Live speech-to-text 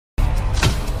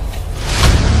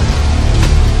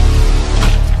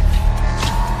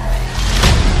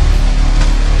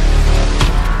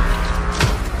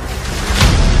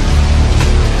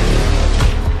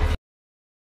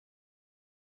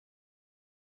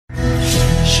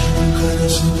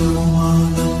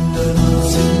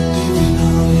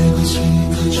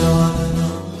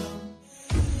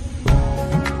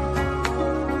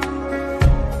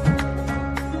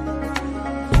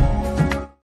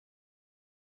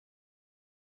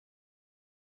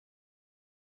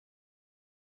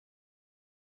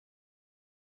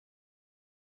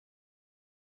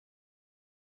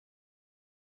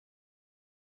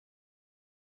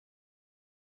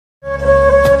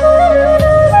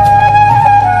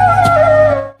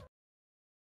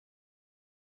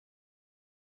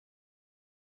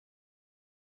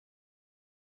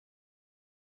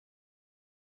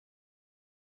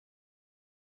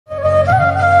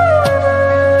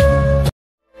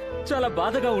చాలా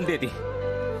బాధగా ఉండేది.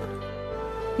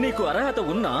 నీకు అర్హత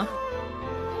ఉన్నా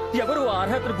ఎవరు ఆ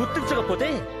అర్హతను గుర్తించకపోతే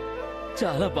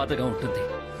చాలా బాధగా ఉంటుంది.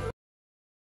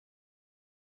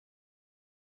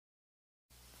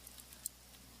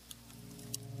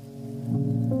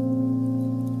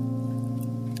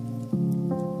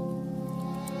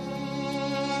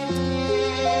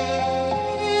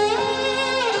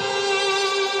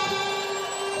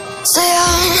 Say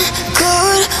I'm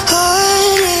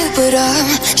good-hearted, but I'm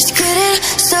just getting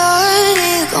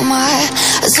started. Got my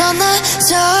eyes on the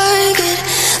target.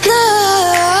 No,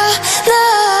 no.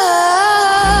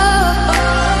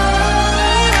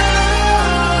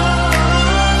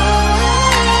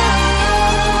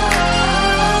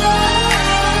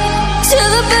 Till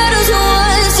the battle's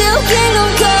won, till kingdom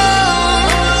come.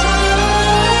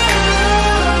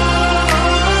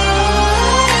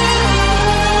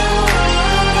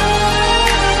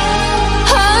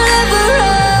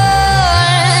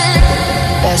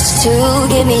 Best to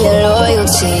give me your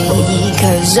loyalty,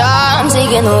 'cause I'm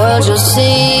taking the world, you'll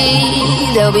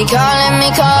see. They'll be calling me,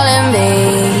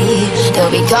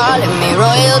 they'll be calling me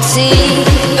royalty.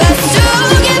 Best to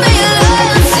give me your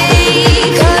loyalty,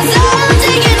 'cause I'm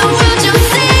taking the world, you'll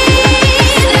see.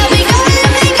 They'll be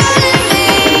calling me,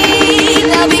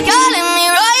 they'll be calling me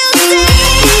royalty.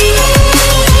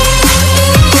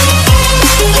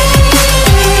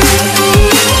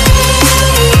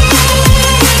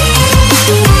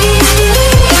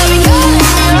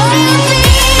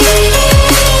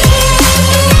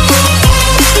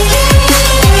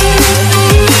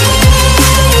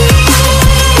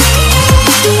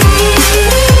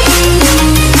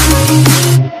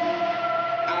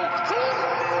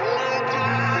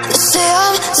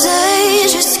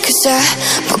 I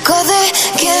broke all the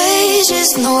cages,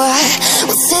 no, I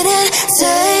will sit and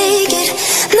take it.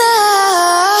 No,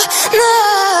 no.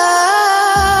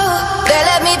 They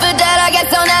left me for dead, I guess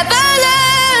they'll never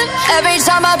learn. Every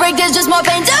time I break, there's just more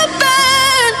pain to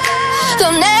burn.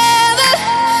 They'll never,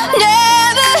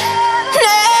 never,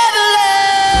 never learn.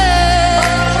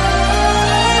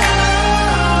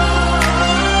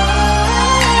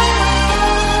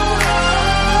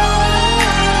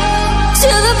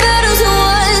 Till the battle's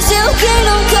won, till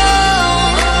kingdom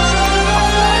come.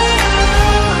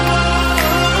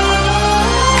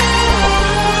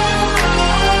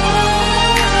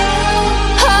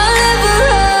 I'll never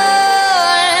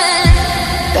run.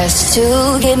 Best to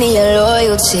give me your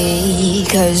loyalty,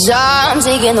 'cause I'm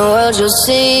taking the world, you'll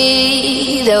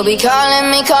see. They'll be calling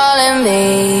me,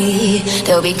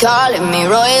 they'll be calling me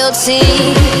royalty.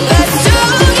 Best to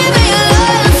give me your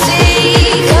loyalty,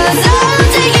 'cause I'm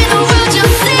taking the world,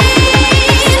 you'll see.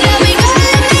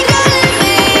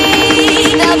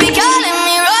 They'll be calling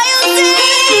me royalty.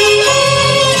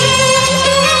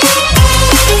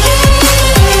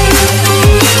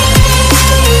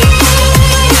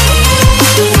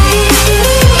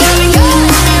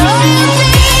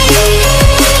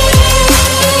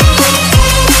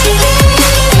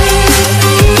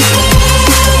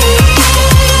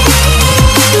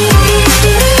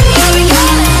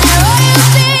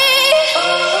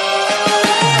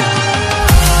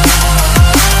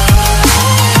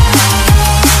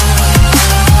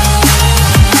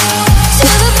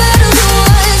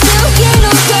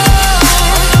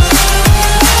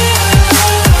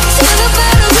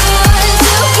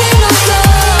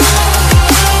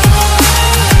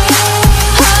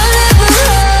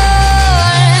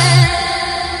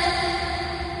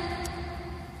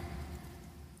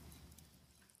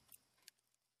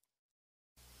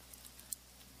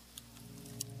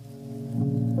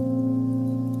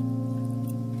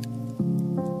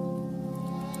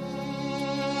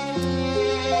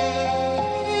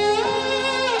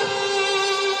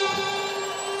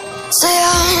 Say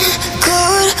I'm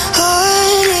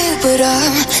good-hearted, but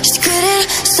I'm just getting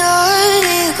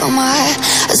started. Got my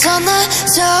eyes on the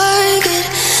target.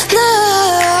 No,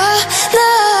 no.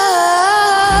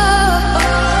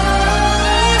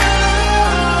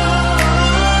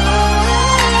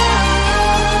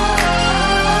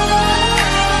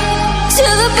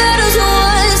 Till the battle's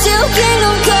won, till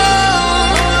kingdom come.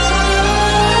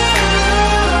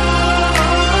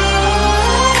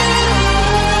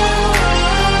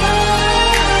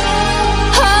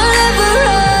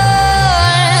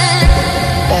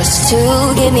 Best to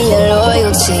give me your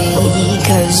loyalty,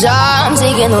 'cause I'm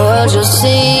taking the world, you'll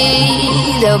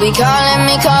see. They'll be calling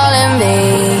me,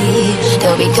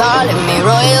 they'll be calling me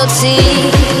royalty.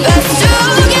 Best to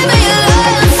give me your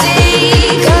loyalty,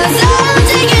 'cause I'm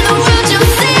taking the world,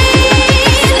 you'll see.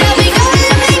 They'll be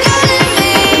calling me,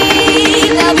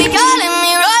 they'll be calling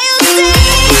me royalty.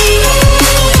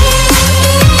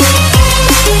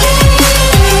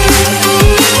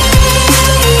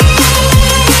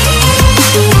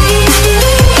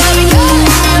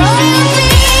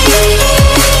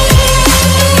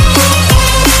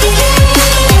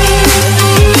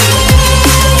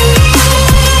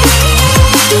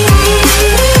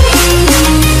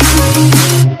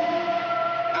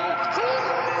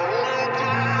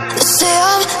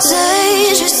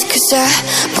 I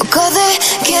buckle the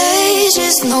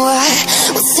cages. No, I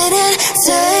will sit and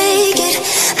take it.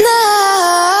 No,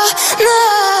 no.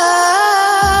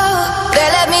 They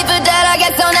left me for dead, I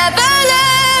guess I'll never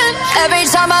learn. Every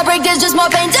time I break, there's just more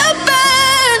pain to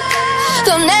burn.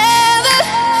 They'll never,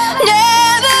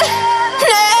 never,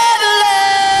 never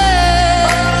learn.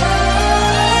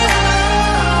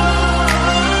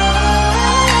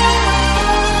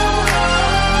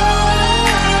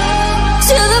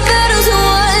 Till the battle's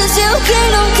won, till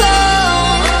kingdom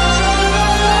come.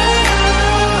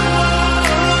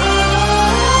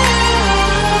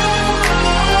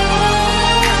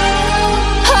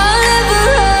 I'll never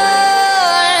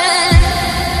run.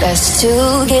 Best to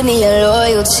give me your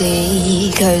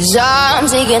loyalty, 'cause I'm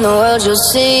taking the world, you'll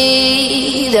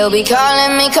see. They'll be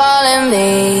calling me,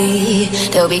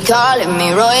 they'll be calling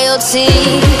me royalty.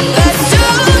 Best to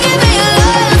give me your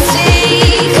loyalty,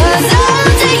 'cause I'm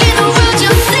taking the world,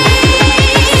 you'll see.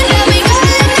 They'll be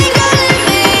calling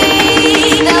me,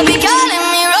 they'll be calling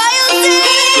me royalty.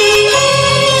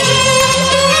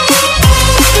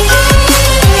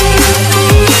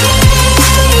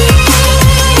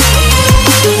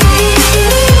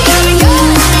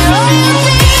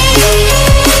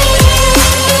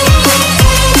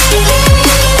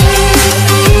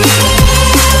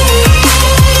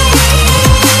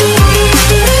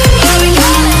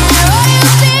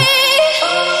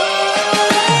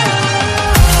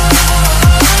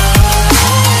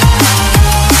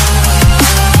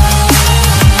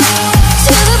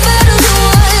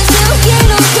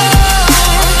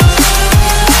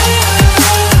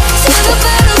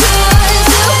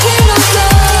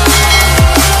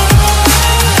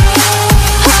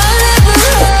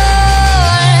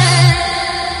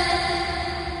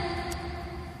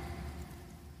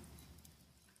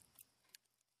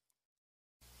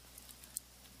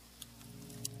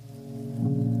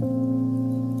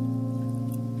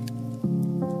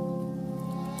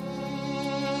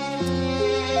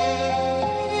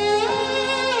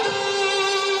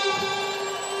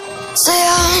 Say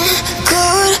I'm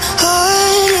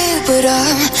good-hearted, but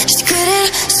I'm just getting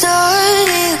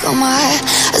started. Got my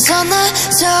eyes on the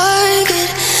target.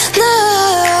 No,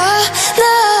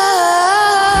 no.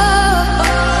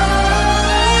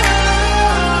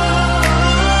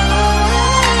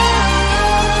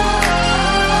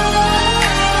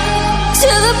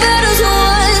 Till the battle's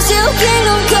won, till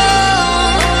kingdom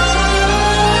come.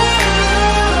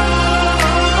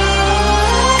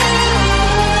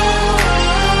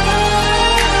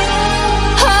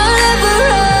 I'll never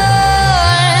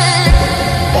run.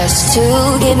 Best to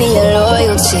give me your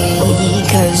loyalty,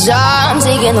 'cause I'm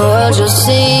taking the world, you'll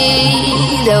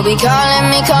see. They'll be calling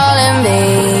me,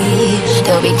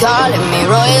 they'll be calling me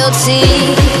royalty.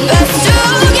 Best to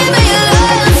give me your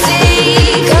loyalty,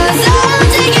 'cause I'm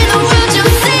taking the world,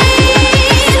 you'll see.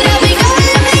 They'll be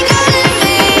calling me,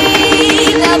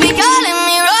 they'll be calling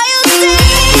me royalty.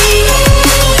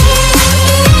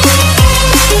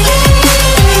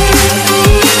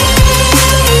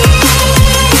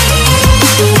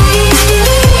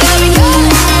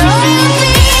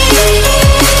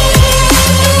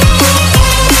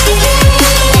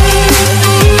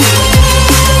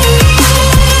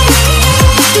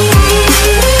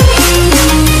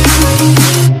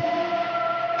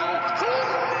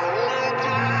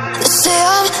 Say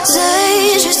I'm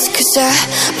dangerous, 'cause I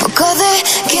buckle the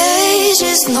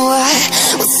cages. No, I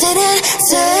will sit and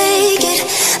take it.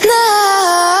 No,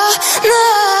 no.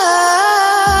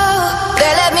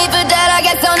 They left me for dead, I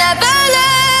guess I'll never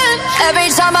learn. Every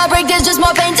time I break, there's just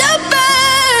more pain to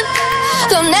burn.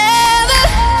 They'll never,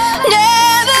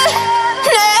 never,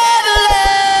 never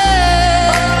learn.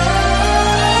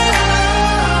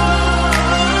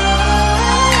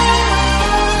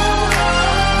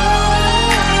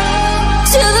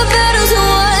 Till the battle's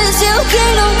won, till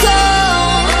kingdom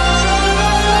come.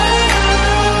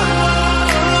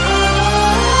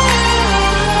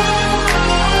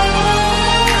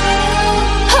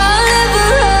 I'll never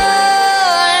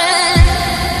run.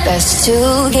 Best to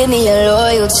give me your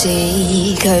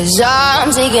loyalty, 'cause I'm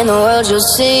taking the world, you'll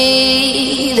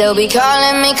see. They'll be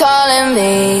calling me,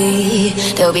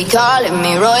 they'll be calling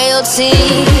me royalty.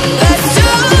 Best to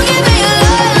give me your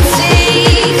loyalty,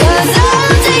 'cause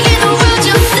I'm taking the world,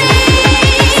 you'll see.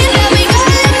 They'll be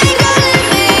calling me,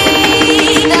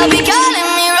 they'll be calling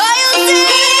me royalty.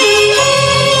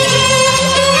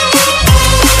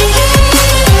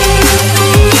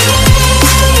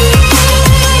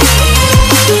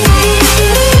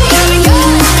 They'll be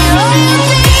calling me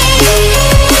royalty.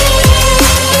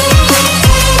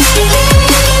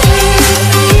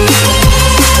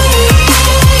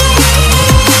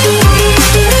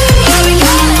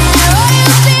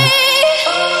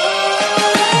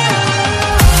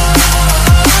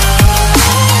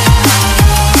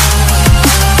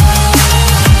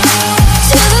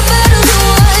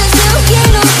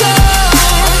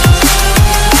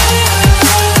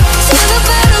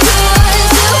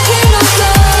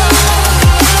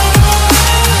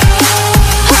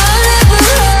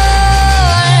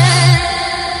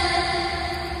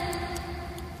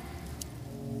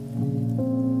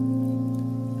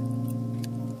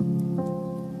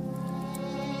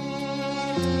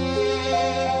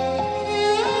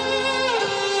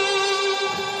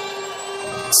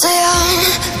 Say I'm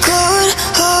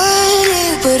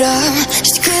good-hearted, but I'm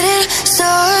just getting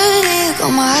started.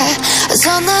 Got my eyes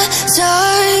on the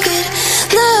target.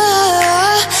 No,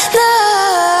 no.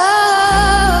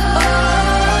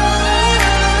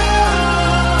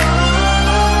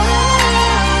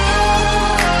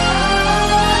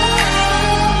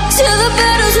 Till the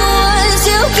battle's won,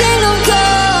 till kingdom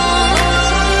come.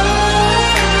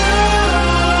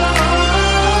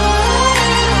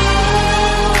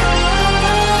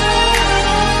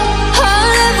 I'll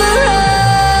never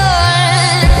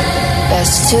run.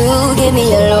 Best to give me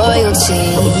your loyalty,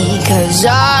 'cause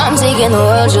I'm taking the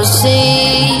world, you'll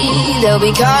see. They'll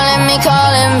be calling me,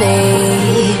 calling me.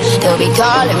 They'll be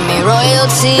calling me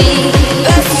royalty.